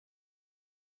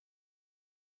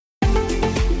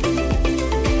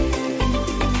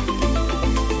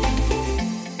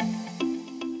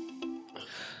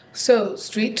So,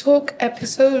 Street Talk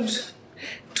episode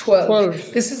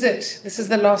 12. This is it. This is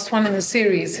the last one in the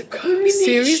series.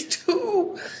 Series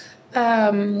 2.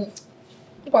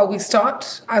 Well, we're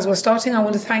starting, I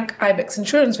want to thank Ibex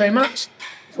Insurance very much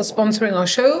for sponsoring our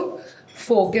show,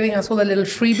 for giving us all the little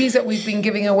freebies that we've been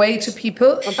giving away to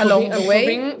people along the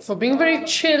way. For being very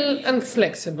chill and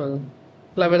flexible.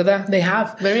 La verdad. They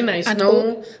have. Very nice. And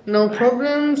no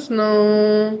problems,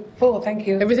 no... Oh, thank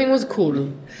you. Everything was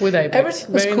cool with Ibex.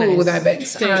 Everything was cool with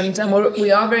Ibex. And we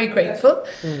are very grateful.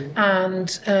 And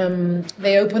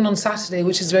they open on Saturday,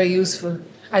 which is very useful.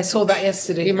 I saw that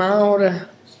yesterday.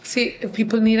 See, if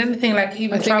people need anything, like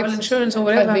even travel insurance or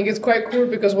whatever. I think it's quite cool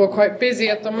because we're quite busy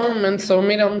at the moment. So,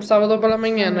 mira, un sábado por la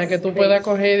mañana que tú puedas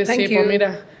coger y decir, pues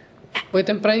mira, voy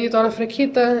tempranito a la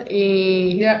fresquita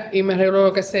y me arreglo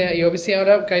lo que sea. Y obviously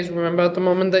ahora, guys, remember at the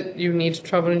moment that you need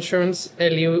travel insurance.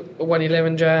 El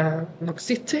 111 ya no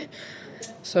existe.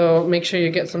 So make sure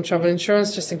you get some travel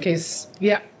insurance just in case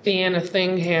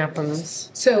anything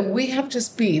happens. So we have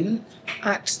just been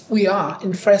we are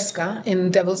in Fresca,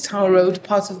 in Devil's Tower Road,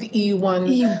 part of the E1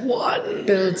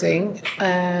 building.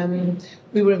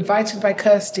 We were invited by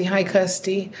Kirsty. Hi,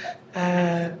 Kirsty.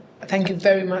 Thank you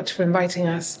very much for inviting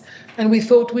us. And we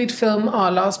thought we'd film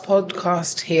our last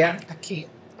podcast here. Aquí,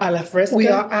 a la Fresca. We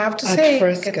are, I have to say,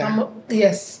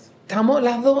 estamos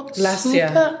las dos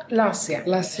super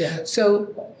lacia. So,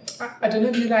 I don't know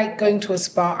if you like going to a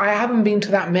spa. I haven't been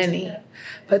to that many.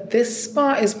 But this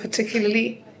spa is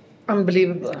particularly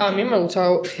unbelievable. A mí me ha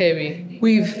gustado heavy.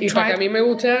 We've tried. A mí me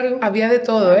gustaron. Había de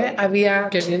todo, ¿eh? Había...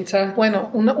 Qué bien está. Bueno,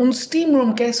 un steam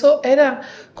room, que eso era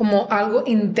como algo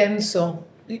intenso.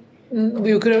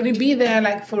 We could only be there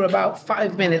like for about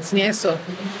 5 minutes, ni eso.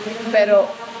 Pero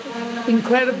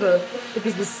incredible,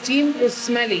 because the steam was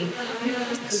smelly.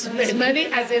 Smelly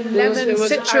as in lemon, it was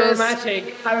citrus.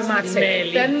 Aromatic.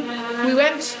 Smelly. Then we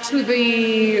went to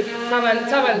the...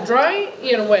 Estaba dry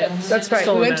and wet. That's right.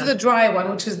 Sauna. We went to the dry one,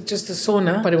 which is just a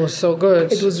sauna. But it was so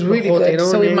good. It was really good.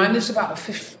 So we managed about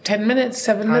 10 minutes,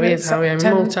 7 minutes.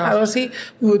 10 hours. We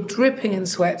were dripping in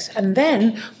sweat. And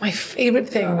then, my favorite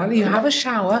thing, well, you have a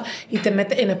shower, y te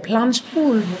mete in a plunge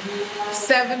pool.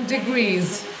 7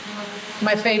 degrees.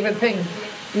 My favorite thing.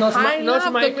 Not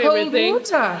my favorite thing.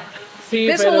 Water. Sí,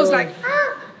 this one was like,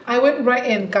 I went right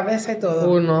in, cabeza y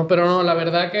todo. No, pero no, la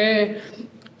verdad que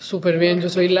súper bien. Yo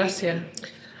soy lacia.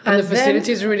 And the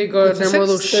facility is really good.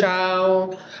 Tenemos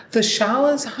shower. The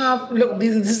showers have, look,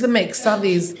 this is the mix,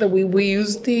 these that we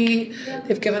used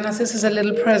they've given us this as a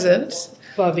little present.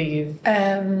 These.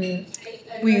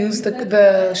 We used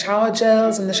the shower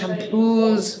gels and the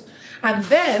shampoos. And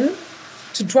then,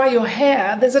 to dry your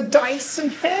hair, there's a Dyson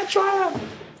hair dryer.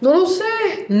 No lo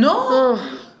sé. No.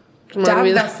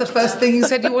 Dav, that's the first thing you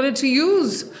said you wanted to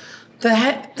use.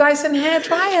 The Dyson hair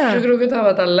dryer. Yo creo que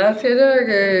estaba tan lacia ya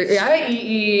que...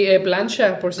 y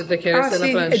plancha, por si te quieres hacer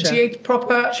la plancha.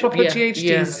 Proper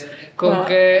GHDs. Con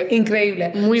que...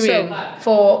 Increíble. Muy bien. So,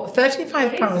 for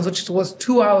 £35, which was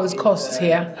 2 hours costs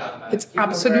here, it's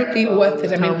absolutely worth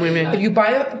it. I mean, if you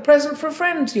buy a present for a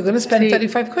friend, you're going to spend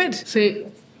 35 quid. Sí.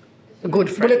 A good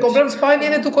friend. Le compras un spa y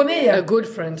vienes tú con ella. A good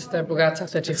friend te pagata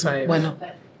 35. Bueno.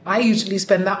 I usually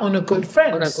spend that on a good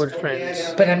friend. On a good friend.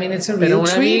 But I mean, it's a real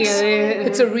treat.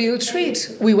 It's a real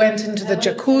treat. We went into the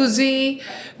jacuzzi.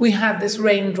 We had this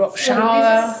raindrop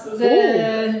shower.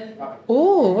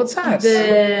 Oh, what's that?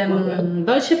 The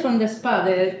Dolce from the spa.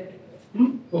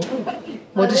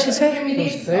 What did she say?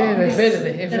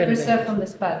 The preserve from the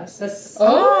spa. That's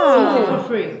for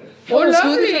free. Oh,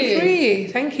 lovely. For free.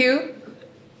 Thank you.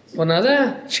 Pues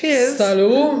nada. Cheers.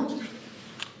 Salud.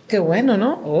 Qué bueno,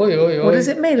 ¿no? Oy. What is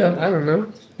it made of? I don't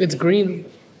know. It's green.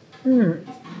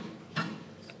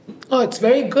 Oh, it's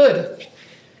very good.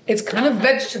 It's kind of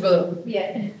vegetable.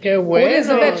 Yeah. Qué bueno. What is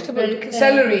the vegetable?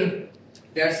 Celery.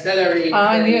 There's celery.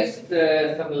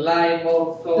 There's some lime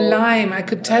also. Lime. I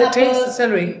could taste the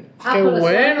celery. Qué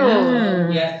bueno.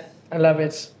 Yes. I love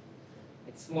it.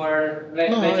 It's more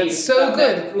it's so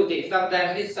good. Fruity.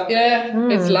 Sometimes it's something. Yeah,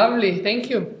 it's lovely. Thank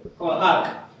you.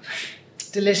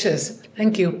 Delicious.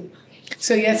 Thank you.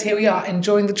 So yes, here we are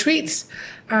enjoying the treats,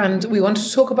 and we wanted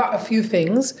to talk about a few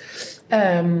things.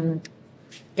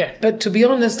 But to be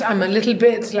honest, I'm a little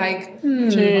bit like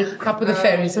up with the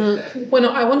fairies. Well,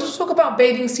 no, I wanted to talk about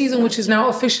bathing season, which is now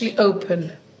officially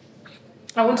open.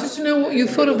 I wanted to know what you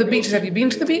thought of the beaches. Have you been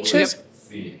to the beaches?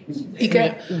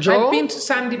 Yep. I've been to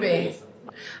Sandy Bay.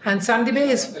 And Sandy Bay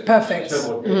is perfect.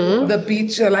 The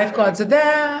beach, the lifeguards are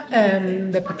there,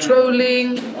 they're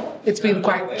patrolling. It's been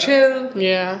quite chill.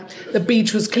 Yeah. The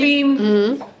beach was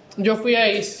clean. Yo fui a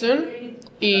Eastern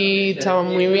y estaba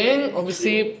muy bien.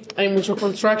 Obviously, hay mucho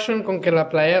construction con que la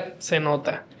playa se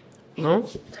nota. ¿no?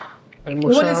 Hay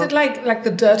What is it like? Like the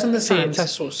dirt on the Sí, sand? está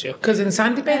sucio. Because in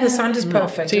Sandy Bay, the sand is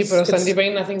perfect. Sí, pero It's- Sandy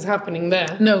Bay, nothing's happening there.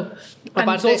 No. And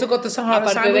it's also got the Sahara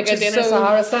aparte sand, de which que is tiene so...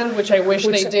 Sahara sand, which I wish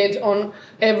they did on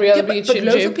every other Yeah, beach but in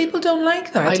loads Jib. of people don't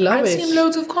like that. I love I've it. seen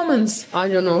loads of comments I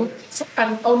don't know.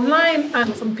 and online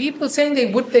and from people saying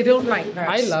they don't like that.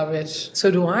 I love it.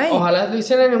 So do I. Ojalá lo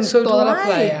hicieran en So do toda la I.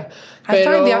 playa. I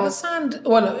find the Pero other sand,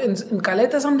 well, in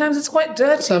Caleta sometimes it's quite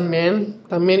dirty. también.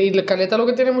 Y la Caleta lo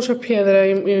que tiene muchas piedras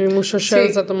y muchos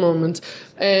shells Sí. at the moment.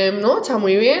 No, está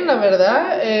muy bien, la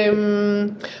verdad.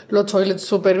 Los toilets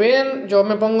súper bien. Yo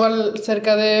me pongo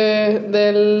cerca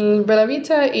del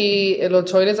Bellavista y los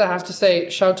toilets, I have to say,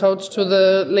 shout out to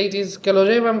the ladies que lo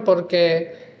llevan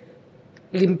porque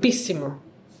limpísimo.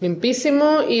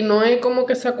 Limpísimo y no es como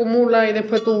que se acumula y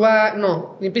después tú vas...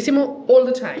 No, limpísimo all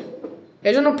the time.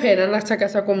 Ellos no esperan hasta que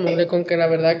se acumule, con que la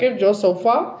verdad que yo, so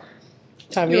far,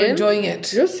 está You're bien. enjoying it.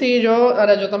 Yo sí,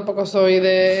 ahora yo tampoco soy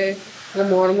de,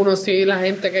 como algunos sí, la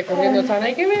gente que corriendo están,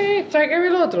 hay que ver esto, hay que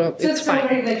ver lo otro. It's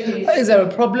fine. Is there a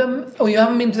problem? Oh, you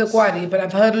haven't been to the Quadi, but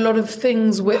I've heard a lot of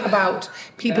things about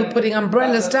people putting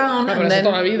umbrellas down No, pero and eso then...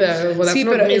 toda la vida. Well, that's Sí,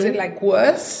 not pero new. is it like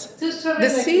worse?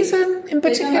 This season in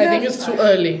particular? I think it's too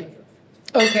early.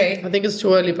 Okay. I think it's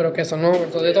too early, pero que eso no,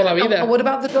 eso de toda la vida. And what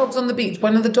about the dogs on the beach?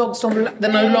 When are the dogs they're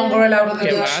no longer allowed on the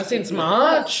Que beach? va, since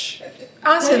March.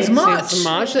 Ah, since March. Since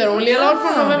March, they're only allowed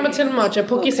from November till March. Es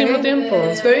poquísimo Okay. tiempo.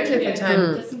 It's very little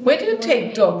time. Where do you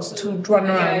take dogs to run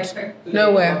around?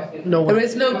 Nowhere. Nowhere. There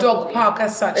is no dog park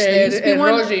as such. There used to be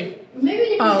one. Rogi.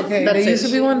 Oh, okay. That's There used to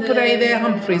it. be one put ahí there,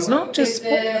 Humphreys, no? Just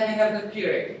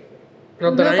No,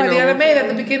 no, that I by the know. Alameda, at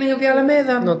the beginning of the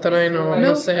Alameda. Not that I know.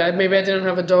 No sé. Maybe I didn't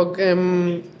have a dog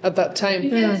at that time.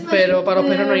 Pero para los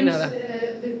perros no hay nada.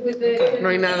 No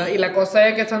hay nada. Y la cosa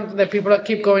es que están the people that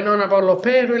keep going on about los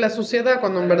perros y la suciedad,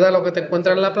 cuando en verdad lo que te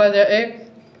encuentras en la playa es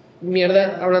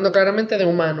mierda, hablando claramente de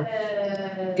humano.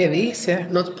 ¿Qué dice?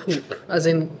 Not poop, as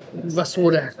in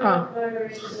basura. Ah.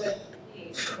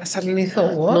 I suddenly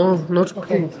thought, what? No, not poop.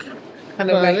 Kind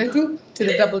of Vale. like, did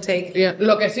a double take. Yeah.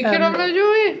 Lo que sí quiero hablar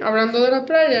yo es, hablando de la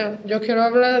playa, yo quiero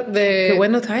hablar de... Qué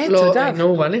bueno está esto, Dav.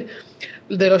 No, ¿vale?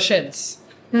 De los sheds.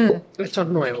 Estos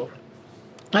nuevos.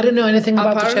 I don't know anything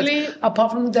about the Apparently- sheds,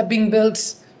 apart from they're being built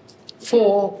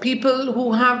for people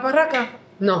who have barraca.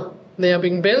 No, they are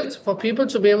being built for people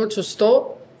to be able to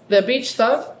store their beach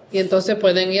stuff y entonces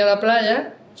pueden ir a la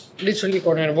playa literally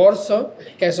con el bolso,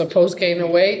 que I suppose que in a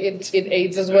way it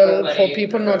aids as well for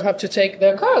people not have to take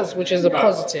their cars, which is a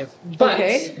positive. But,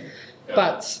 Okay.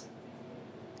 but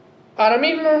ahora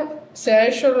mismo se ha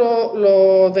hecho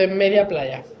lo de media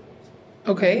playa,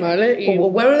 Okay. ¿vale? Y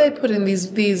Well, where are they putting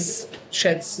these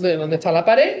sheds? de donde está la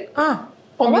pared, Ah,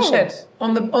 on the Abajo. shed,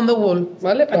 on the wall,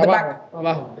 ¿vale? at the abajo, back.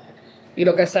 abajo. Y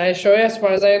lo que se ha hecho es, as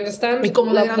far as I understand, ¿Y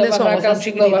cómo de grandes son? ¿O son las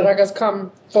chiquititos? barracas come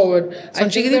forward. I ¿Son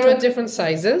think there are chiquititos? different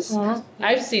sizes. Uh-huh.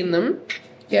 I've seen them.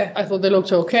 Yeah. I thought they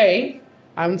looked okay.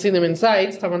 I haven't seen them inside,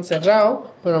 estaban cerrados.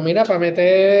 Pero mira, para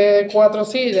meter 4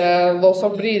 sillas, 2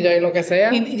 sombrillas y lo que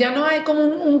sea. Y ya no hay como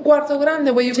un cuarto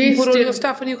grande where you Sí, can put all still- your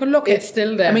stuff and you can lock it. it's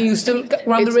still there. I mean, you still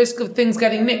run the risk of things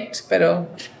getting nicked, pero...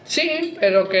 Sí,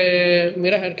 pero que,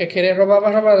 mira, el que quiere robar va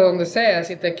a robar de donde sea.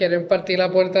 Si te quieren partir la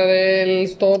puerta del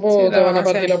stop, Sí, te la van van a a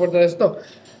partir hacer. la puerta del stop.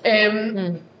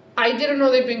 I didn't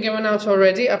know they've been given out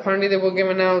already. Apparently they were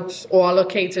given out or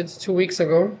allocated 2 weeks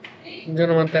ago. Yo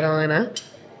no me he enterado de nada.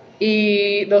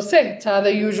 Y no sé, está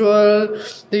the usual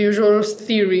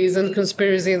theories and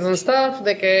conspiracies and stuff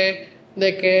de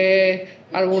que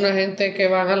alguna gente que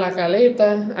van a la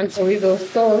caleta han cogido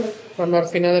stores cuando al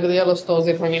final del día los stores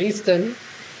existen.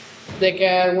 De que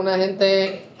alguna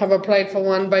gente have applied for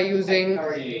one by using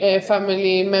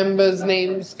family members'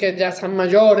 names que ya son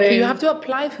mayores. So you have to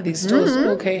apply for these stores,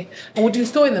 okay. And what do you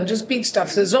store in them? Just beach stuff,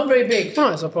 so it's not very big.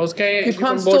 No, I suppose que You can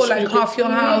can't store watch- like you half can-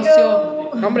 your house,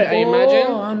 your... Hombre, I imagine.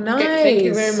 Oh, how nice. Thank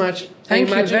you very much. Thank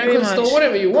you imagine very can much. store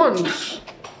whatever you want.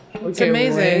 It's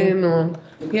amazing. Bueno.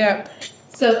 Yeah.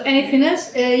 So anything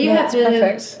else? You No, have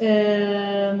it's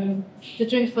the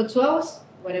drink for 2 hours,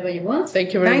 whatever you want.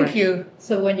 Thank you very much. Thank you.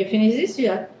 So when you finish this,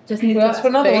 you just need We'll to ask for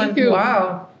another Thank one. you.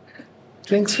 Wow.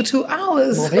 Drinks for 2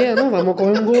 hours. No, vea, no, vamos a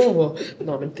coger un globo.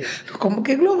 No, mentira. ¿Cómo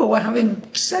que globo? We're having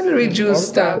celery juice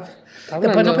stuff. Está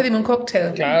Después no hablando. pedimos un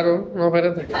cocktail. Claro, no,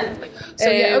 espérate. So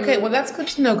yeah, okay. Well, that's good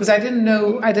to know because I didn't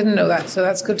know that. So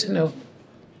that's good to know.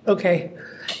 Okay.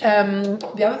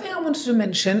 The other thing I wanted to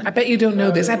mention, I bet you don't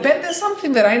know this. I bet there's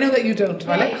something that I know that you don't,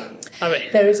 ¿vale? A ver.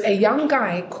 There is a young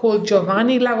guy called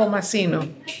Giovanni Lagomassino.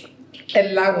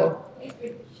 El Lago.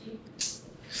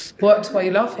 What? Why are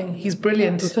you laughing? He's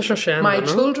brilliant. Tú estás shoshando, My ¿no?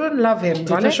 children love him,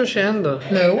 Tú ¿vale? estás shoshando.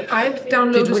 No, I've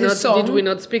downloaded his song. Did we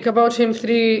not speak about him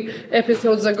 3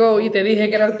 episodes ago y te dije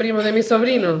que era el primo de mi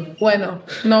sobrino? Bueno,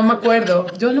 no me acuerdo.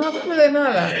 Yo no me acuerdo de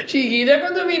nada. Chiquita,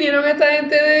 cuando vinieron esta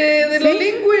gente de los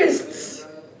linguists.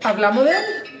 ¿Hablamos de él?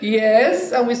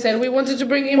 Yes, and we said we wanted to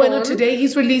bring him Bueno, on. today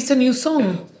he's released a new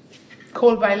song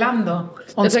called Bailando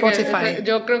on Spotify.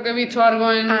 Yo creo que he visto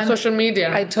algo en And social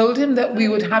media. I told him that we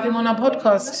would have him on our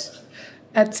podcast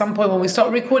at some point when we start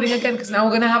recording again, because now we're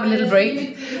going to have a little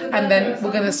break and then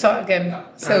we're going to start again.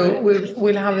 So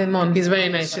we'll have him on. He's very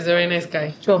nice. He's a very nice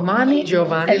guy. Giovanni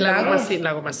Giovanni El Lago.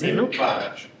 Lagomasino.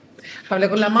 Hablé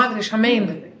con la madre,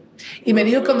 Charmaine. Y me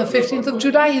dijo que on the 15th of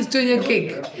July he's doing a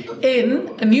gig in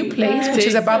a new place which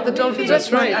is about the Dolphins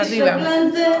restaurant. The Arriba.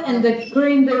 blender and the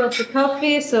grinder of the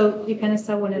coffee, so you can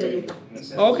start whenever you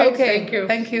want. Okay,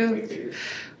 Thank you.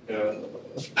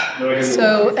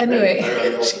 So, anyway.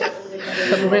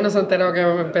 La mujer no se enteró que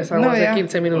empezamos hace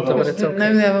 15 minutos, pero it's okay.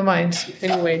 No, never mind.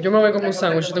 Anyway, yo me voy como un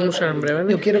sándwich, yo tengo mucha hambre, ¿vale?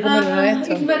 Yo quiero comer uno de It's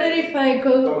estos. better if I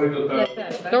go like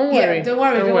that. Don't worry. Yeah, don't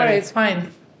worry, it's fine.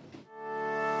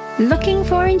 Looking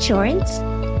for insurance?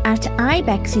 At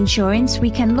Ibex Insurance,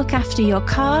 we can look after your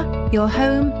car, your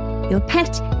home, your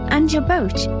pet, and your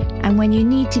boat. And when you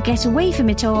need to get away from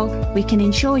it all, we can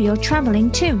insure your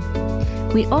travelling too.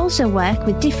 We also work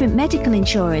with different medical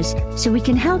insurers, so we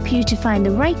can help you to find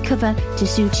the right cover to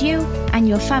suit you and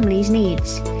your family's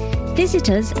needs. Visit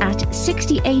us at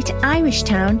 68 Irish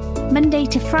Town, Monday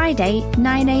to Friday,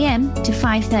 9 a.m. to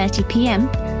 5:30 p.m,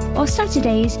 or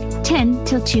Saturdays, 10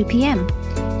 till 2 p.m.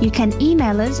 You can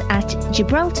email us at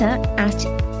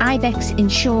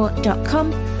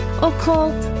gibraltar@ibexinsure.com or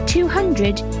call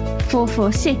 200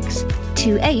 446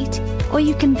 28, or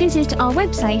you can visit our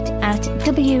website at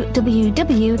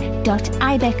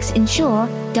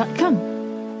www.ibexinsure.com.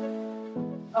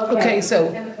 Okay,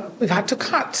 so we've had to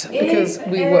cut because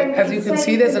we were, as you can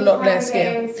see, there's a lot less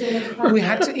here. We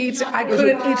had to eat, I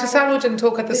couldn't eat a sandwich and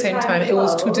talk at the same time. It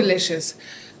was too delicious.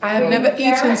 I have never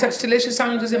eaten such delicious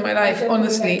sandwiches in my life,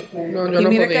 honestly. No, yo Y no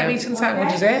mira que podía. I've eaten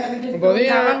sandwiches, ¿eh? No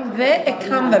podía. Estaban de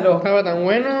escándalo. Estaba tan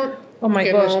bueno Oh my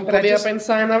que gosh, no but I podía just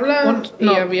pensar en hablar want- y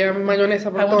no. había mayonesa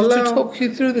por I todos wanted to lados. talk you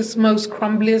through this most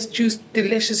crumbliest, juice,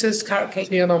 deliciousest carrot cake.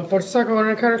 Y yo no, por saco con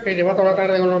el carrot que lleva toda la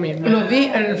tarde con lo mismo. Lo vi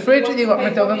en el fridge y digo, me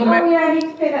tengo que comer.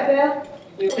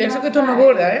 Y eso que tú no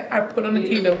gorda, ¿eh? I put on a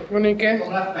kilo. Bueno, ¿y qué?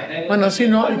 Bueno, si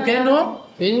no, ¿y qué no?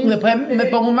 Sí. Después me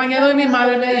pongo un bañador y mi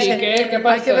madre me dice, ¿Y qué? ¿Qué hay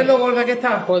pasa? que ver lo gorda que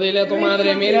está. Pues dile a tu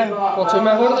madre, mira, pues estoy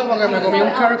más gorda porque me comí un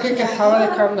carrot cake que estaba de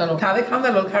escándalo. Está de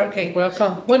escándalo el carrot cake. Pues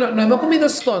acá. Bueno, no hemos comido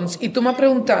scones y tú me has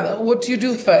preguntado, what do you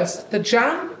do first? The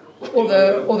jam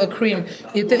or the cream?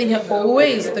 Y yo te dije,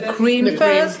 always the cream The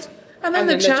cream. first and then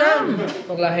the jam.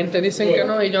 Pues la gente dice que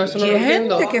no y yo eso no lo ¿Qué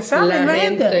entiendo. gente que sabe, La no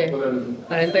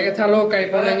gente que está loca y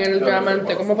ponen el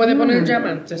diamante. ¿Cómo puede poner el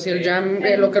diamante si el jam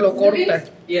es lo que lo corta?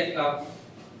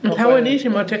 Está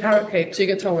buenísimo este carrot cake. Sí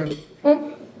que está bueno.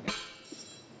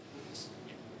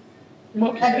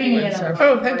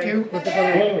 Oh, thank you.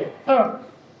 Oh,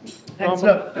 thanks,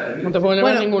 look. No te puedo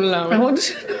llevar a ningún lado. I ¿eh? want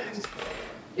to...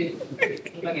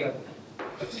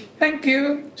 Thank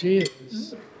you.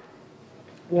 Jesus.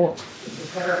 Wow.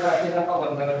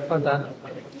 Fantástico.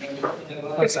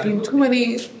 It's been too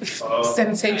many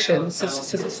sensations.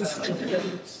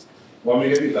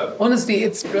 Honestly,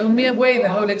 it's blown me away, the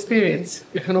whole experience.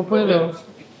 Es que no puedo.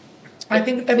 I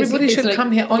think everybody It's should like-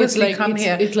 come here. Honestly, it's like- come it's-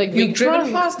 here. it's like You've big driven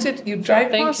trunk. past it. You drive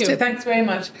Thank past you. it. Thanks very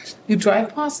much. You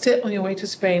drive past it on your way to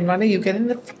Spain, right? You get in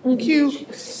the fucking queue.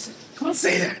 Can't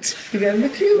say that. You get in the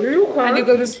queue and you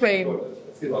go to Spain.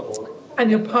 And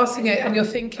you're passing it and you're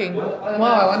thinking,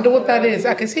 wow, I wonder what that is.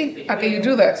 I can see. Okay, you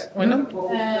do that. Bueno,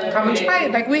 come and try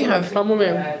it like we have. Vamos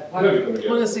bien.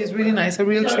 Honestly, it's really nice. A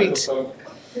real treat.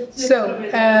 So,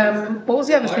 what was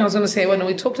the other thing I was going to say? Well,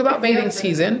 we talked about bathing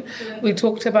season. We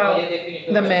talked about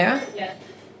the mayor.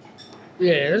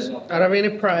 Yes. Ahora viene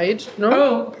Pride, ¿no?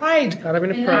 Oh, Pride. Ahora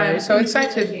viene I'm Pride. so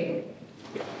excited.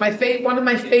 One of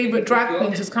my favorite drag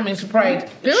queens is coming to Pride.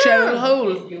 Yeah. Cheryl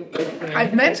Hole.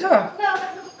 I've met her.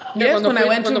 Yes, when I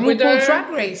went to RuPaul's Drag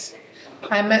Race.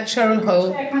 I met Cheryl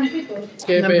Hole.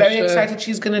 Qué And I'm very bestia. excited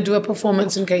she's going to do a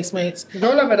performance in Casemates.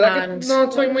 Yo la verdad And que no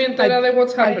estoy muy enterada de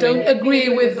what's I happening. don't agree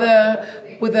with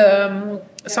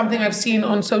something I've seen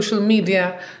on social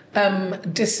media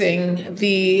dissing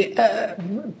the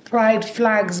pride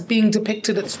flags being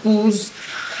depicted at schools.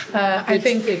 I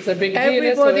think it's a big deal,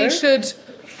 everybody isn't it? should.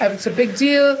 It's a big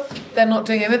deal. They're not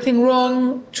doing anything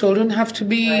wrong. Children have to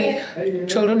be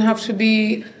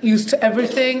used to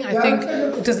everything. I think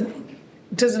it doesn't.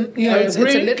 doesn't, you know, it's a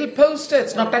little poster.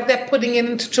 It's not like they're putting it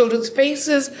into children's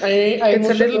faces. Hay It's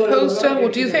a little poster.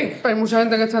 What do you think? Hay mucha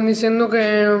gente que están diciendo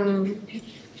que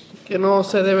no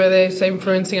se debe de ser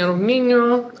influencing a los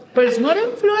niños. But it's not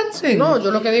influencing. No,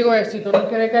 yo lo que digo es, si tú no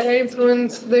quieres que haya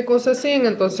influence de cosas así,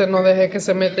 entonces no dejes que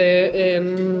se mete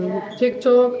en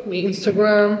TikTok, ni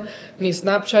Instagram, ni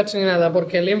Snapchat, ni nada,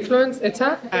 porque el influence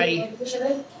está ahí.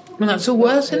 And that's a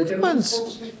worse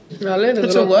influence. ¿Vale?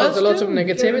 There's a lot of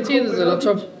negativity, there's a lot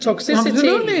of toxicity.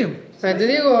 Absolutely. Te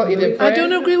digo, y después, I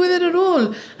don't agree with it at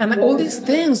all. And all these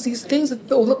things,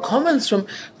 all the comments from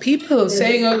people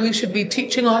saying, oh, we should be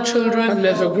teaching our children And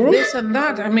there's a group. this and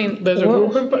that. I mean, there's a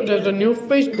new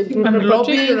Facebook group and in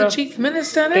lobbying the particular chief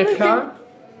minister and que everything. está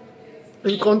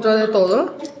en contra de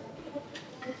todo.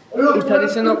 Y está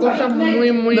diciendo cosas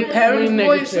muy, muy, The muy parent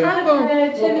voice negative. angle.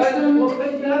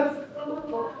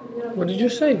 What did you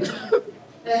say?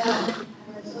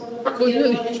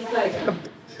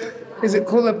 Is it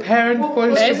called a parent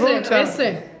voice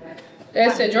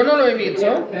Ese, yo no lo he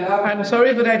visto. I'm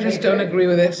sorry, but I just don't agree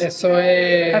with this. Eso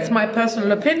es. That's my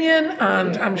personal opinion,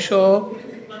 and I'm sure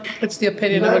it's the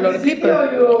opinion of a lot of people.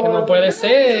 Que no puede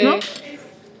ser. No?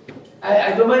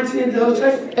 I don't mind seeing the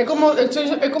outside. Es como.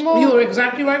 You were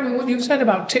exactly right with what you said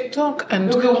about TikTok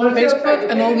and Facebook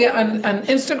and all the and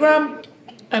Instagram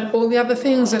and all the other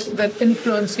things that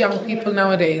influence young people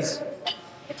nowadays.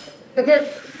 Okay.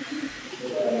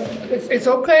 It's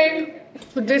okay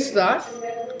to diss that,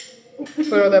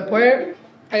 pero después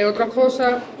hay otra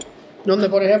cosa donde,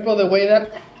 por ejemplo, the way that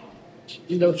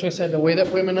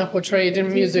women are portrayed in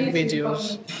music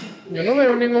videos. Yo no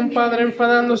veo ningún padre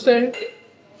enfadándose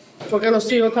porque los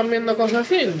hijos están viendo cosas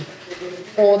así.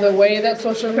 Or the way that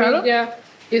social media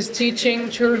is teaching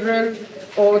children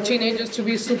or teenagers to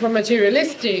be super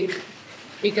materialistic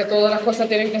y que todas las cosas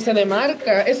tienen que ser de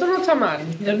marca. Eso no está mal.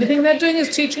 The only thing they're doing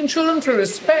is teaching children to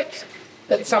respect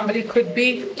that somebody could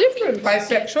be different,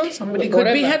 bisexual, somebody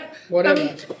could be,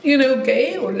 you know,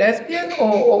 gay or lesbian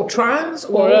or trans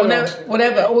or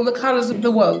whatever, all the colors of the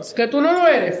world. Que tú no lo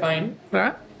eres, fine.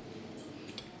 Right?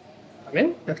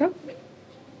 Bien, ya está.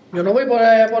 Yo no voy por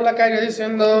la calle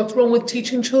diciendo. What's wrong with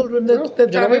teaching children Yo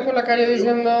no voy por la calle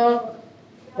diciendo.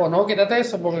 Pues no, quítate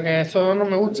eso porque eso no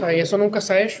me gusta y eso nunca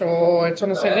se ha hecho o esto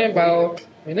no se lleva o.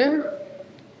 Mira,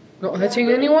 no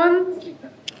hurting anyone,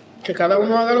 que cada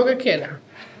uno haga lo que quiera.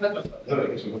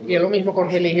 Y es lo mismo con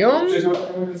religión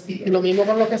y lo mismo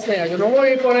con lo que sea. Yo no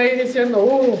voy por ahí diciendo,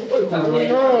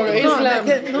 no, Islam,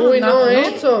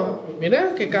 esto.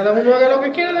 Mira, que cada uno haga lo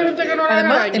que quiera, de gente que no lo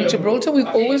haga. In Gibraltar, we've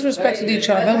always respected each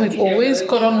other, we've always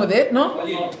got on with it, no?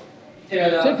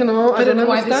 Sí, que no, I don't know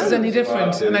why this is any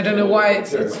different, and I don't know why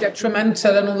it's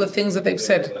detrimental and all the things that they've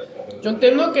said. Yo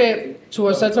entiendo que, to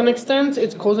a certain extent,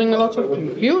 it's causing a lot of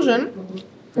confusion.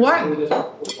 Why?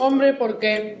 Hombre,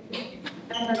 porque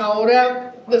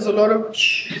ahora there's a lot of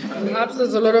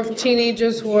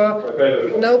teenagers who are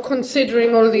now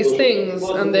considering all these things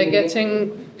and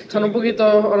están un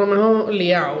poquito a lo mejor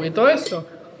liados y todo eso.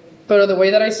 Pero the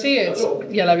way that I see it,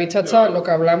 y a la vista está lo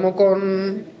que hablamos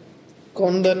con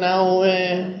the now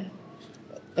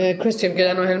Christian, que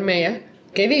ya no es el Meya,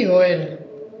 ¿qué dijo él?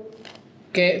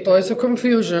 Que toda esa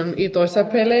confusion y toda esa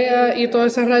pelea y toda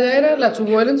esa rayadera la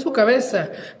tuvo él en su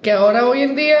cabeza. Que ahora hoy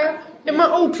en día es más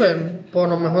open. Pues a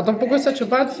lo mejor tampoco es such a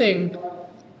bad thing.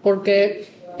 Porque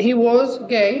he was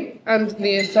gay and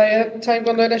the entire time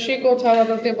cuando era chico estaba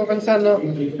todo el tiempo pensando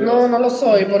no lo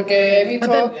soy porque he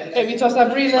visto a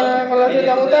Sabrina con la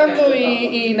teta botando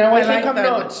y now I think I'm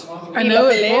not. I know,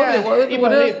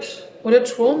 what a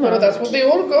trauma. But that's what they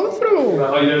all go through.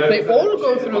 They all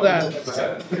go through that.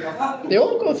 They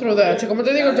all go through that. Como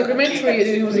te digo, el documentary,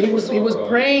 he was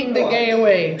praying the gay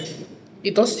away.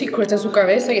 Y todo secret en su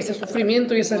cabeza y ese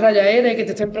sufrimiento y esa rayadera y que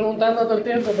te estén preguntando todo el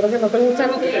tiempo, pero que no te gusta,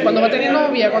 cuando va a tener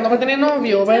novia, cuando va a tener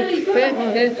novio,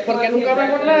 porque nunca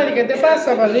hablas con nadie, ¿qué te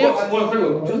pasa, Dios?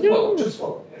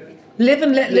 Live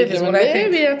and let live is what I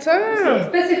think.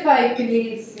 Specify,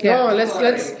 please. No, let's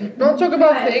not talk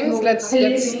about things. Let's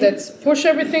push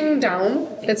everything down.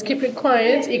 Let's keep it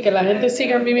quiet y que la gente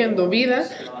siga viviendo vida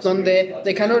donde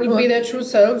they cannot be their true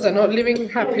selves, they're not living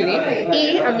happily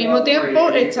y al mismo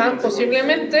tiempo están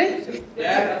posiblemente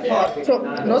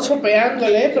no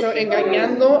chopeándole, pero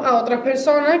engañando a otras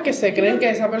personas que se creen que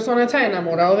esa persona está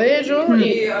enamorado de ellos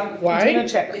y why?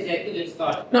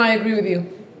 No, I agree with you.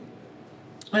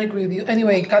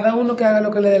 Anyway, cada uno que haga lo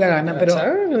que le dé la gana, pero...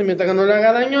 Mientras que no le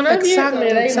haga daño a nadie,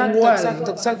 me da igual.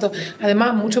 Exacto.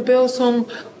 Además, mucho peor son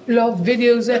los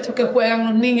videos estos que juegan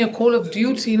los niños, Call of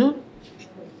Duty, ¿no?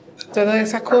 Todas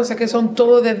esas cosas que son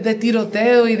todo de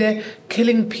tiroteo y de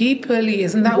killing people y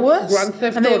isn't that worse? Grand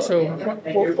Theft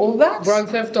Auto. All that? Grand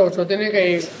Theft Auto. Tiene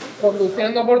que ir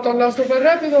conduciendo por todos lados súper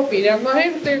rápido, pillando a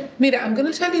gente Mira, I'm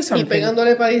going to tell you y something.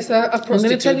 pegándole paliza a I'm going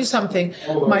to tell you prostitutes. something.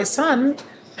 My son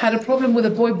had a problem with a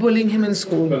boy bullying him in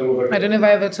school. I don't know if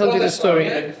I ever told you the story.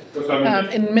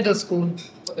 In middle school.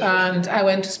 And I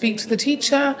went to speak to the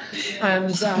teacher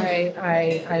and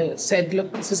I said,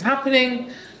 look, this is happening.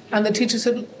 And the teacher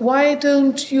said, why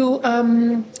don't you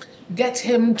get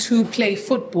him to play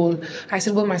football? I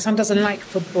said, well, my son doesn't like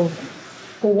football.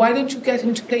 Well, why don't you get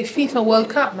him to play FIFA World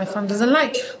Cup? My son doesn't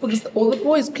like. Because all the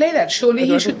boys play that. Surely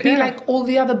he should be like all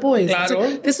the other boys.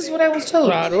 Claro. This is what I was told.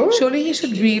 Claro. Surely he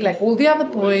should be like all the other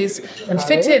boys and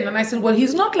fit in. And I said, well,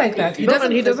 he's not like that. He No,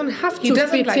 and he doesn't have He to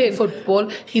doesn't fit like in. football.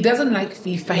 He doesn't like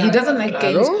FIFA. He doesn't like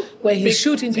games where he's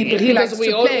shooting people. He likes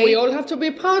Because to play. we all have to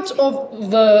be part of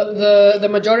the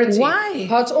majority. Why?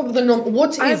 Part of the norm.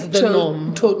 What is I've the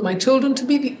norm? taught my children to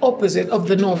be the opposite of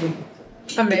the norm.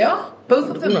 And they are. Both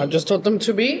of them. No, just taught them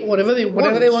to be whatever they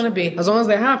want to be. As long as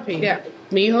they're happy. Yeah.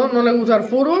 Mi hijo no le gusta el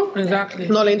fútbol. Exactly.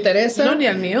 No le interesa. No, ni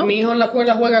al mío. Mi hijo en la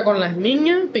escuela juega con las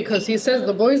niñas because he says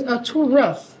the boys are too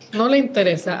rough. No le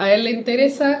interesa. A él le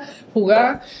interesa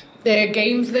jugar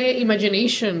games de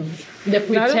imagination, de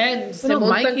pretend. Bueno,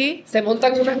 Mikey. Se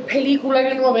montan unas películas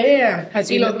que no vea.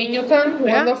 Así Y no. los niños están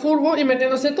jugando a fútbol y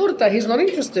metiéndose torta. He's not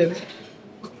interested.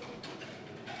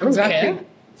 I don't Exactly. care.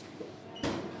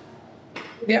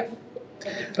 Yeah.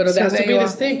 Pero So there has to there be you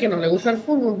this are. thing que no le gusta el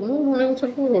fútbol. No le gusta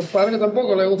el fútbol. Padre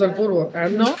tampoco le gusta el fútbol.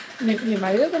 No, mi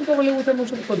marido tampoco le gusta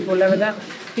mucho el fútbol, la verdad.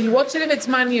 He'll watch it if it's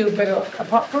Man U, pero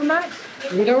apart from that,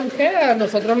 We don't care.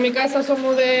 Nosotros en mi casa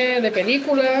somos de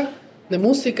películas, de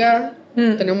música.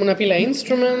 Tenemos una pila de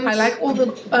instruments. I like all the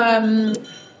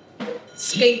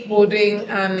skateboarding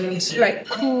and like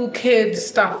cool kid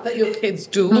stuff that your kids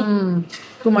do.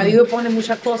 Tu marido pone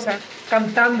muchas cosas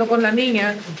cantando con la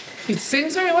niña. He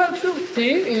sings very well too.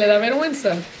 Sí, y le da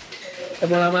vergüenza.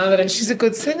 Como la madre. She's a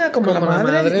good singer, como la Como la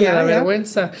madre. madre le da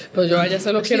vergüenza. Pero yo a ella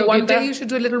se lo Actually, quiero one day quitar. you should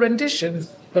do a little rendition.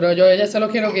 Pero yo a ella se lo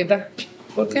quiero quitar.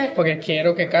 ¿Por qué? Porque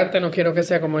quiero que cante, no quiero que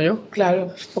sea como yo.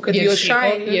 Claro, porque Y el you're chico-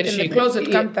 shy y el in the chico- closet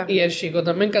y- canta. Y el chico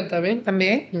también canta bien.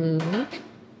 También.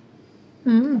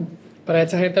 Para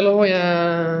esta gente los voy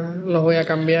a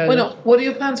cambiar. Bueno, what are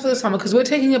your plans for the summer? Because we're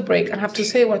taking a break. I have to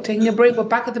say, we're taking a break. We're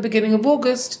back at the beginning of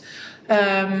August.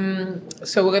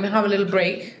 So we're going to have a little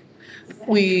break.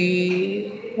 Are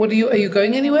you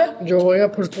going anywhere? Yo voy a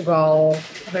Portugal.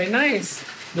 Very nice.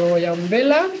 Yo voy a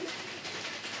Vela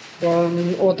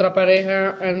con otra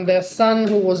pareja and their son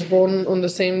who was born on the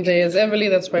same day as Emily.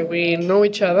 That's why we know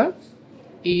each other.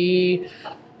 Y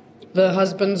the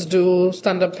husbands do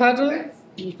stand-up paddle.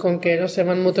 Y con que ellos se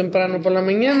van muy temprano por la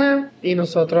mañana y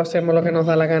nosotros hacemos lo que nos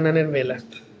da la gana en el Vela.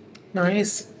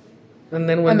 Nice. And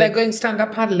then when And they're they, going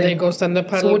stand-up paddling. they go stand-up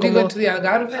paddle So what do you como go to the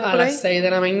Algarve? a por ahí? las 6 de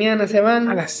la mañana se van.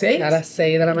 ¿A las 6? A las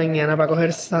 6 de la mañana para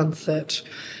coger sunset.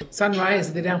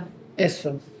 Sunrise, dirán.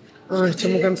 Eso. Ay,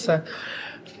 estoy muy cansada.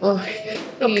 Ay,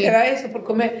 No y queda eso por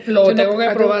comer. lo Yo no- tengo que I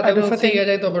don't- probar, I tengo don't fatiga think-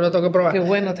 ya y todo, pero lo tengo que probar. Qué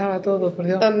bueno estaba todo, por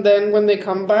Dios. And then when they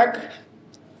come back,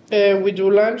 we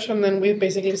do lunch and then we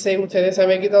basically say, ustedes se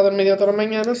habían quitado el medio toda la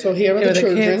mañana, so here are Here the are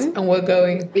the kids children. and we're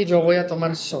going. Y yo voy a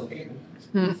tomar sol.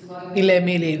 Y lee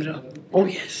mi libro. Oh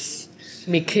yes.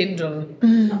 Mi Kindle.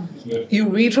 You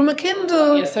read from a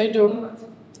Kindle. Yes, I do.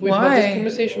 We've had this Why?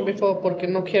 conversation before porque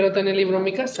no quiero tener libro en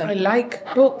mi casa. I like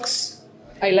books.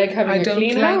 I like having I a don't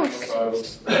clean like-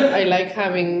 house. I like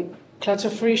having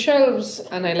clutter-free shelves,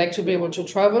 and I like to be able to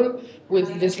travel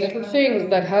with this little thing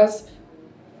that has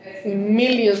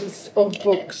millions of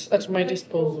books at my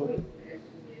disposal.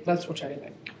 That's what I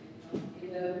like.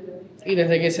 Y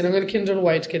desde que hicieron el Kindle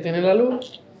White, que tiene la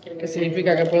luz, que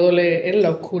significa que puedo leer en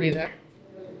la oscuridad.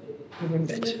 I'm in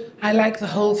bed. I like the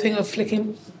whole thing of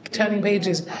turning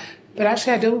pages. But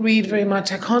actually, I don't read very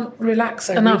much. I can't relax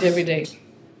I enough. read every day.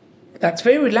 That's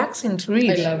very relaxing to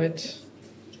read. I love it.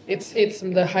 It's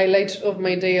the highlight of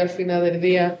my day al final del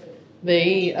día de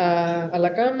ir a la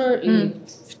cama y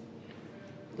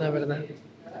la verdad.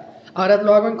 Ahora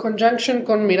lo hago en conjunction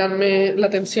con mirarme la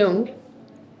tensión,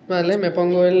 ¿vale? Me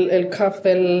pongo el cuff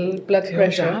del blood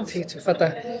pressure. ya. Sí, estoy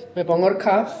fatal. Me pongo el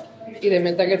cuff y de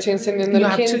momento que estoy encendiendo You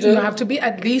el have, Kindle, you have to be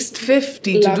at least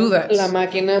 50 to do that. la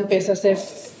máquina empieza a hacer...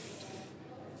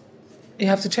 You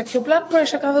have to check your blood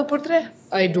pressure cada por tres.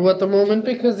 I do at the moment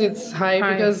because it's high,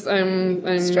 High. because I'm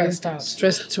Stressed out.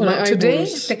 Stressed to Well, my today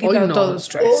eyeballs. te he quitado Hoy no. todo el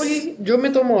stress. Hoy yo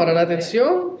me tomo ahora la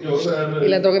atención y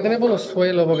la tengo que tener por los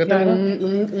suelos porque Claro. tengo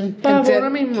un pavo ahora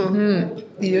mismo.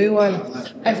 Y yo igual.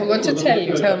 I forgot to tell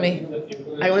you. Tell me.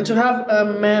 I want to have a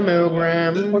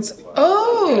mammogram.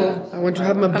 Oh! I want to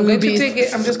have my I'm going to boobies take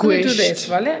it. I'm just going to do this, squished.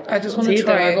 ¿vale? I just want to Sí, te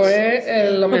va try a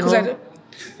coger lo Because I mejor.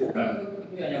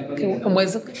 don't... Okay, and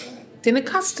where's the... ¿Tiene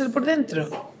custard por dentro?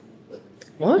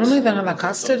 What? No me dan a la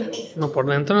custard. No, por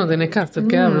dentro no tiene custard,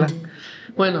 ¿qué habla?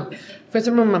 Bueno, fue a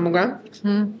hacerme un mammogram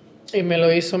y me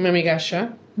lo hizo mi amiga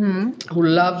Asha, who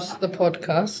loves the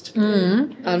podcast.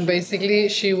 And basically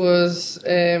she was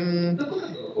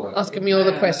asking me all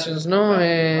the questions, ¿no?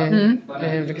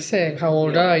 ¿Qué sé? How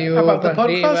old are you? About the Pa'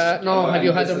 arriba. podcast? No, have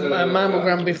you had a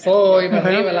mammogram before? Y para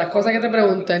arriba, las cosas que te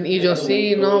preguntan. Y yo,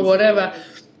 sí, no, whatever.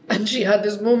 And she had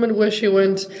this moment where she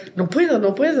went, no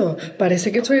puedo,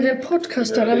 parece que estoy en el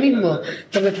podcast ahora mismo.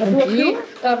 Porque estás tú aquí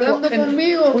hablando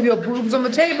conmigo. With your boobs on the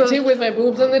table. Sí, with my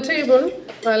boobs on the table,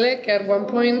 ¿vale? Que at one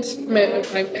point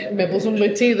me puso un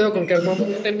vestido con que at one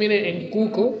point terminé en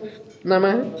cuco, nada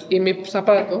más, y mi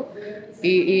zapato.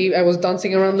 Y I was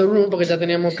dancing around the room porque ya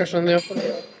teníamos cachondeos con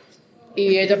ella.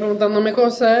 Y ella preguntándome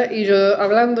cosas y yo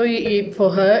hablando y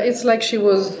for her it's like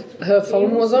her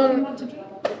phone was on.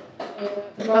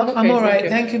 I'm all right.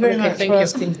 Thank you very much for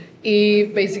asking. Y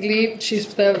basically she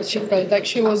felt like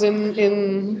she was in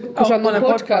on a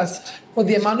podcast. Well,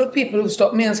 the amount of people who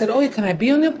stopped me and said, "Oh, can I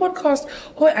be on your podcast?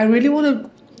 Oh, I really want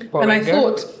to." And I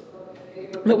thought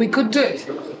that we could do it.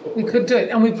 We could do it.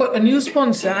 And we put a new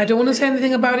sponsor. I don't want to say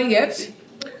anything about it yet.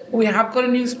 We have got a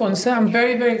new sponsor. I'm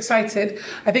very, very excited.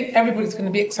 I think everybody's going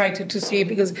to be excited to see it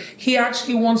because he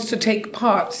actually wants to take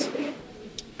part.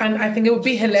 And I think it would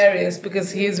be hilarious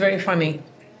because he is very funny.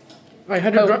 I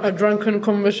had a drunken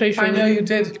conversation. I know you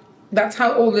did. That's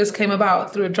how all this came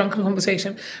about, through a drunken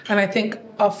conversation. And I think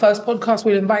our first podcast,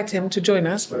 we'll invite him to join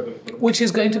us, which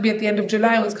is going to be at the end of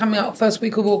July. It's coming out first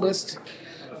week of August.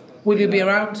 Will you be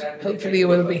around? Hopefully you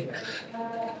will be.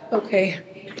 Okay.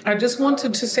 I just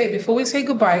wanted to say, before we say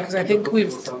goodbye, because I think we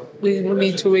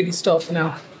need to really stop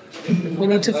now. We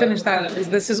need to finish that because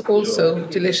this is also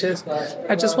delicious.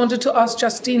 I just wanted to ask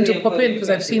Justine to pop in because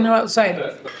I've seen her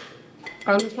outside.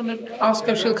 I just want to ask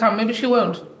her if she'll come. Maybe she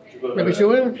won't. Maybe she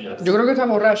will. Yo creo que está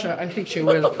borracha. I think she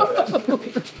will.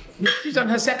 She's on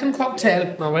her second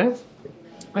cocktail. ¿No ves?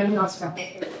 I didn't ask her.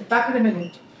 Back in a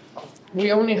minute.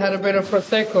 We only had a bit of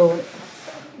prosecco.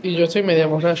 Y yo soy media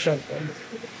borracha.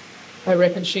 I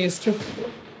reckon she is too.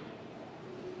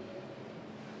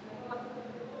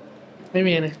 Ahí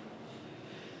viene.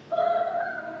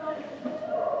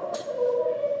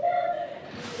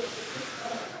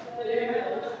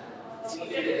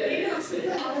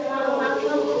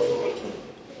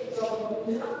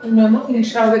 No, no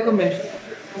finished de comer.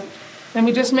 Let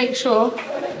me just make sure.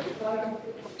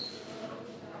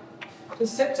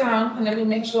 Just sit down and let me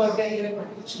make sure I get you in the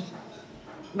kitchen.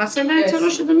 ¿Va a cenar esta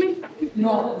noche también?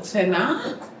 No,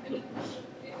 cena.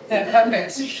 Yeah,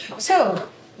 perfect. So,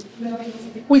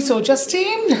 we saw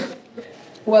Justine.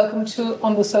 Welcome to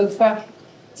On the Sofa.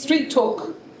 Street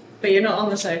talk. But you're not on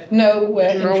the sofa. No, we're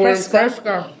in No, we're in Fresca.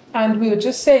 Fresca. And we were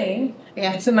just saying,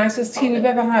 it's the nicest tea we've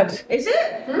ever had. Is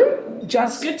it?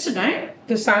 Just Good to know.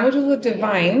 the sandwiches were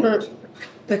divine.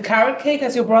 The carrot cake,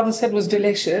 as your brother said, was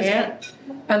delicious. Yeah.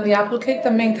 And the apple cake,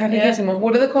 the main carrotissimo.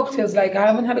 What are the cocktails like? I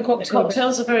haven't had a cocktail.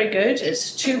 Cocktails are very good.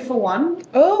 It's 2 for 1.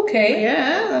 Okay.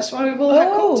 Yeah, that's why we've all had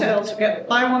cocktails. We get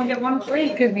buy one, get one free.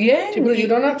 Good, yeah. But you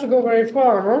don't have to go very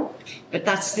far, no? But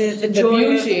that's the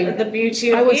joy, the beauty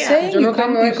of I was here. saying, you Yo no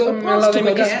come, tengo you go eso, past to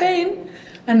go to Yeah. Spain,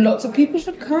 and lots of people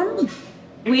should come.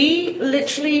 We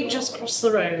literally just cross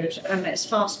the road and it's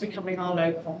fast becoming our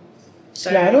local. So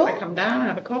Claro. I come down,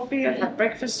 have a coffee, I've had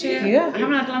breakfast here. Yeah. I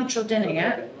haven't had lunch or dinner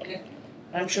yet.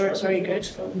 I'm sure it's very good.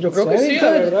 Yo creo que Very sí,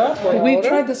 la good. verdad. por We ahora.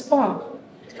 tried the spa,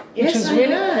 Yes, is I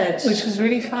really, heard. which is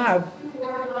really fab.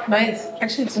 Nice.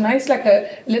 Actually, it's nice, like a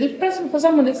little present for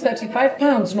someone. It's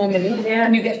 £35 normally, Yeah.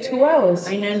 and you get 2 hours.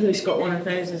 I know who's got one of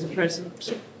those as a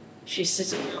present. She's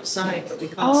sitting outside, but we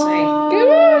can't Oh,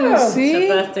 say. It's see?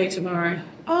 her birthday tomorrow.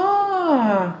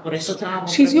 Ah, Por eso estábamos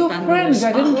she's your preguntándoles.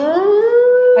 friend.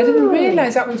 I didn't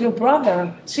realize that was your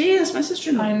brother. Sí, that's my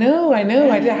sister-in-law. I know.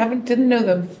 I didn't know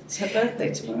them. It's her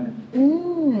birthday tomorrow.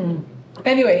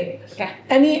 Anyway, Yeah.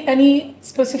 any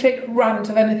specific rant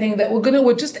of anything that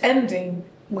we're just ending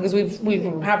because we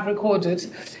have recorded.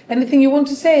 Anything you want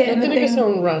to say? No tiene que ser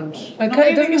Anything? un rant. Okay, No,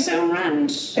 it tiene que doesn't- ser un rant.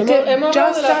 Hemos hablado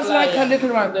just de la as like playa, a little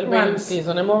rant. del rants. bathing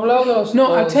season. Hemos hablado de los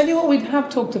No, I'll dos. tell you what we have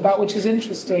talked about, which is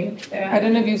interesting. Yeah. I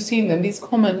don't know if you've seen them. These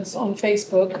comments on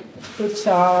Facebook, which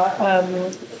are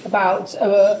about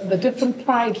the different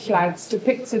pride flags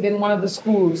depicted in one of the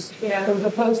schools. Yeah. There was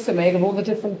a poster made of all the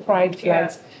different pride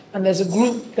flags. Yeah. And there's a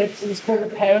group that is called the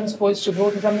Parents' Voice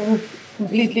Gibraltar, I'm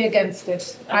completely against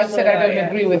it. I've said I don't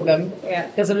agree with them. Yeah.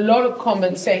 There's a lot of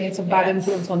comments saying it's a bad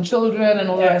influence on children and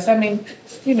all the rest. I mean,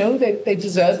 you know, they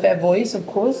deserve their voice, of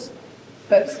course.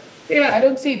 But I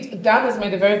don't see it. Dav has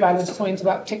made a very valid point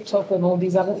about TikTok and all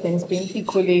these other things being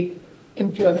equally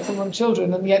influencing on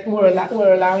children, and yet we're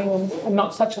allowing them, and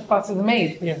not such a fuss is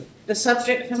made. Yeah. The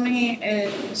subject for me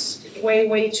is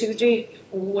way too deep,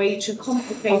 way too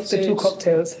complicated. After 2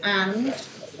 cocktails. And,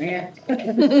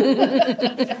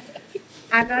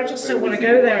 and I just don't want to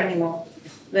go there anymore.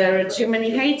 There are too many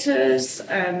haters,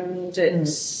 and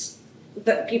it's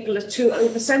that people are too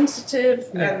oversensitive,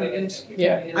 and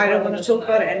I don't want to talk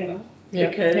about it anymore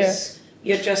because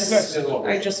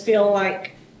I just feel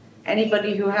like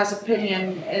anybody who has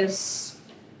opinion is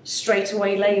straight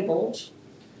away labelled,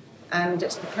 and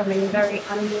it's becoming very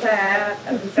unfair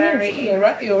and very. You're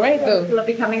right though. People are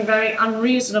becoming very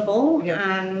unreasonable,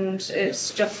 and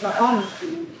it's just not on.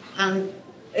 And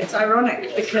it's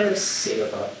ironic because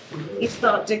you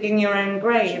start digging your own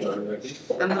grave, and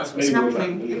that's what's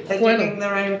happening. They're digging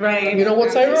their own grave. You know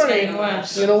what's ironic?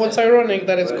 You know what's ironic?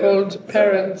 That it's called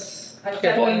Parents'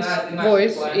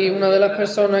 Voice, y una de las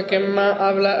personas que más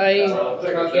habla ahí,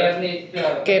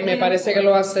 que me parece que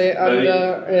lo hace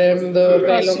under the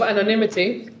veil of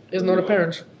anonymity, is not a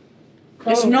parent.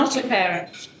 It's not a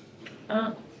parent.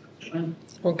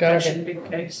 Okay. That shouldn't be the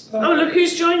case. Oh, look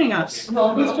who's joining us.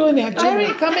 Who's joining us?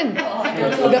 Jerry, come in.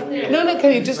 No,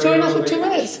 can you just join us for 2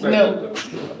 minutes? No.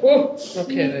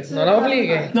 Okay, no la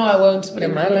obligue. No, I won't. Qué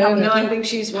mala. No, I think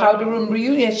she's Powder Room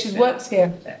Reunion. She works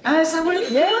here. Is that what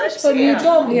Yes, for a new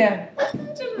job. Yeah.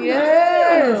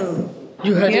 Yes.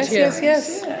 You heard it here.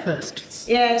 Yes. First.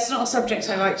 Yeah, it's not a subject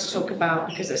I like to talk about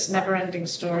because it's a never-ending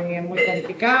story, and we're going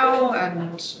to go,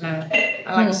 and no,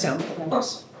 I like to sit on the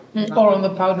fence. Or on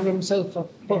the powder room sofa.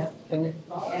 Yeah, or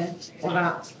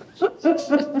that.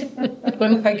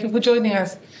 Well, thank you for joining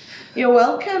us. You're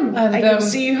welcome. And, I can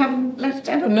see you haven't left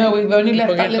anything. No, we've only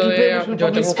left that little bit, which we've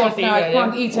probably scoffed now. I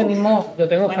can't eat anymore. Yo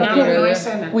tengo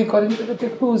fatiga. We got into the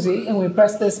jacuzzi and we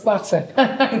pressed this button.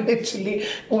 Literally,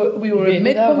 we were in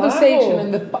mid-conversation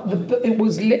and it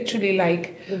was literally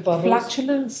like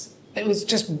flatulence. It was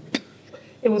just...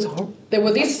 It was horrible. There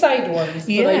were these side ones.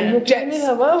 Yeah, jets,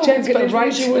 but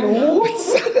right I've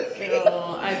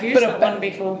used that one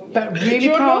before. But really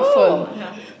powerful.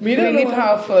 Really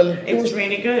powerful. It was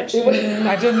really good.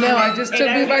 I don't know, I just took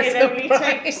me by It only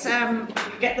surprise. takes,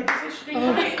 get the positioning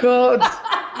Oh right. God.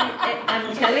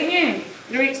 I'm telling you,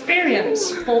 your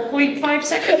experience, 4.5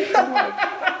 seconds,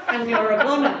 and you're a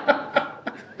goner.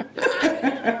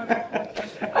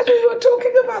 I knew you were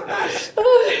talking about that.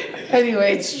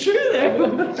 Anyway, It's true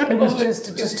though.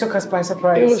 it just took us by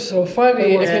surprise. It was so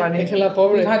funny. It was funny. Que la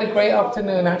pobre. We've had a great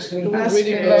afternoon actually. It was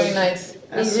really very good. nice.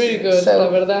 It was really good, So- la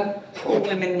verdad. All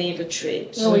women need a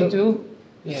treat. So we do.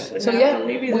 Yeah. So and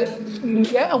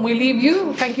we leave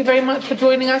you. Thank you very much for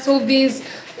joining us all these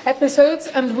episodes,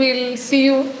 and we'll see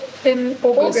you in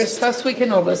August. First week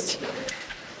in August.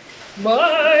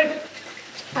 Bye.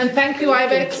 And thank you,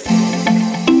 Ibex.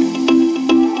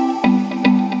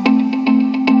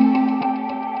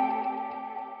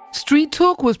 Street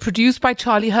Talk was produced by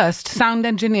Charlie Hurst, sound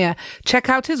engineer. Check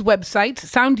out his website,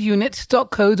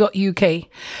 soundunit.co.uk.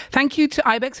 Thank you to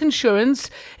Ibex Insurance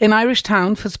in Irish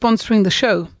Town for sponsoring the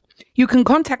show. You can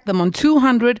contact them on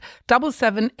 200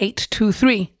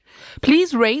 77823.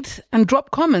 Please rate and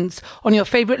drop comments on your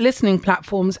favourite listening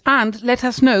platforms and let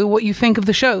us know what you think of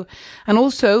the show. And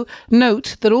also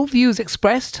note that all views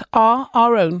expressed are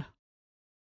our own.